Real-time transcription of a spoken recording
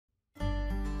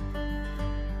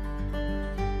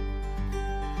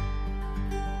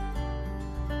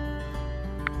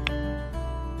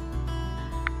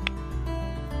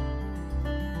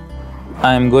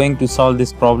I am going to solve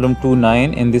this problem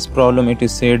 2.9. In this problem it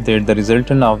is said that the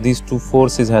resultant of these two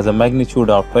forces has a magnitude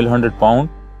of 1200 pound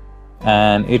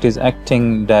and it is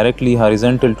acting directly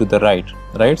horizontal to the right.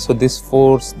 So this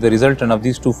force, the resultant of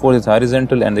these two forces is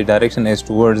horizontal and the direction is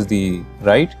towards the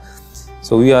right.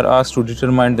 So we are asked to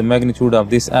determine the magnitude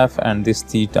of this F and this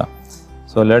theta.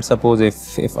 So let's suppose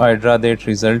if I draw that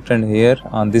resultant here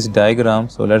on this diagram,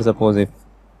 so let's suppose if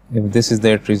this is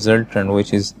that resultant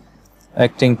which is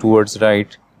acting towards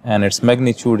right and its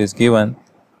magnitude is given,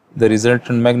 the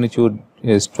resultant magnitude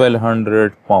is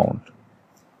 1200 pound,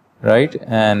 right?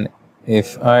 And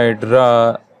if I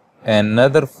draw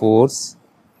another force,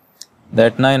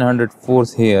 that 900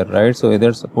 force here, right? So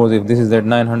let's suppose if this is that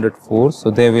 900 force,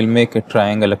 so they will make a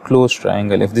triangle, a closed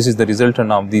triangle, if this is the resultant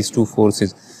of these two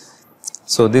forces.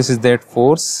 So this is that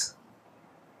force,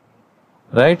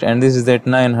 right? And this is that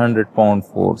 900 pound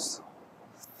force.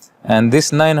 And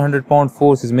this 900 pound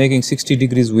force is making 60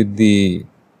 degrees with the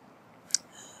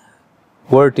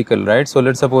vertical, right? So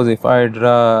let's suppose if I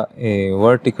draw a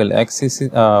vertical axis,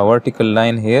 vertical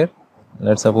line here,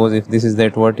 let's suppose if this is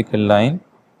that vertical line,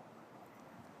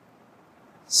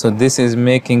 so this is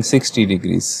making 60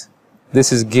 degrees,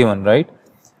 this is given, right?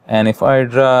 And if I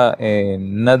draw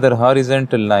another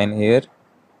horizontal line here,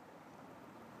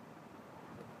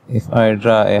 if I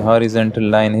draw a horizontal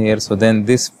line here, so then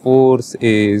this force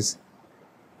is,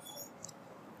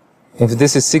 if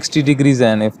this is 60 degrees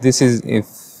and if this is,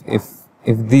 if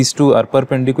these two are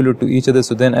perpendicular to each other,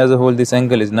 so then as a whole this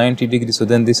angle is 90 degrees, so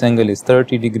then this angle is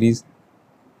 30 degrees,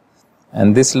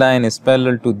 and this line is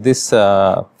parallel to this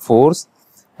force,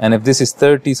 and if this is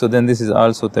 30, so then this is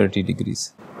also 30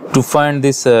 degrees. To find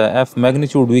this F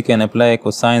magnitude, we can apply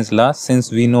cosine's law, since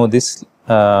we know this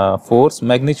force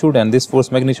magnitude and this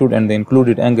force magnitude and the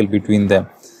included angle between them.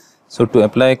 So to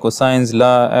apply cosine's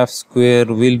law, F square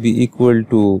will be equal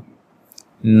to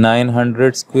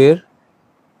 900 square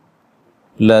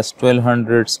plus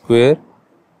 1200 square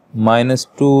minus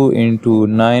 2 into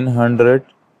 900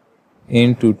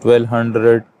 into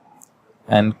 1200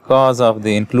 and cos of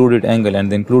the included angle,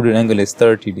 and the included angle is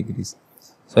 30 degrees.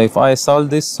 So if I solve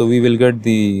this, so we will get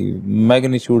the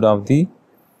magnitude of the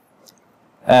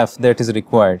F that is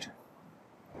required.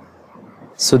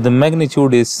 So the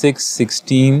magnitude is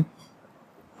 616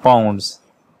 pounds,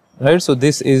 right? So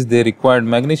this is the required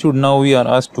magnitude. Now we are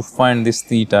asked to find this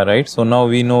theta, right? So now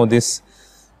we know this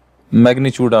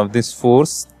magnitude of this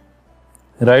force,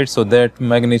 right? So that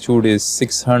magnitude is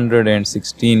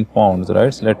 616 pounds,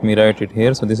 right? So let me write it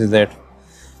here. So this is that.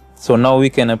 So now we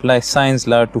can apply sine's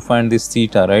law to find this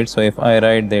theta, right? So if I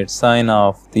write that sine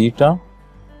of theta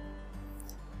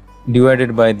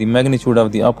divided by the magnitude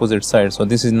of the opposite side, so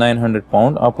this is 900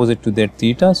 pound opposite to that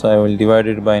theta, so I will divide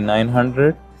it by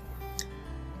 900,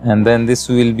 and then this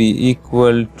will be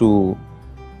equal to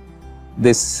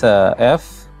this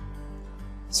F.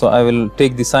 So I will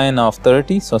take the sine of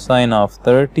 30, so sine of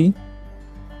 30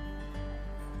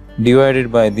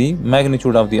 divided by the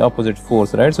magnitude of the opposite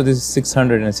force, right? So this is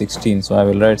 616, so I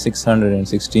will write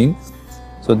 616.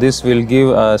 So this will give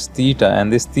us theta,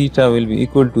 and this theta will be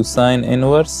equal to sine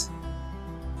inverse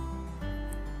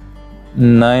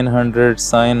 900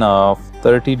 sine of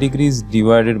 30 degrees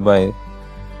divided by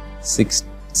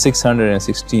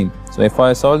 616. So if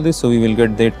I solve this, so we will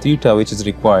get that theta which is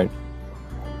required.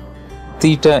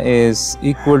 Theta is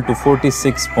equal to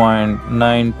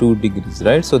 46.92 degrees,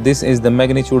 right? So this is the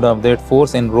magnitude of that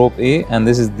force in rope A, and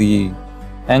this is the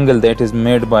angle that is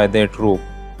made by that rope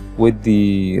with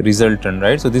the resultant,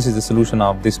 right? So this is the solution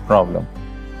of this problem.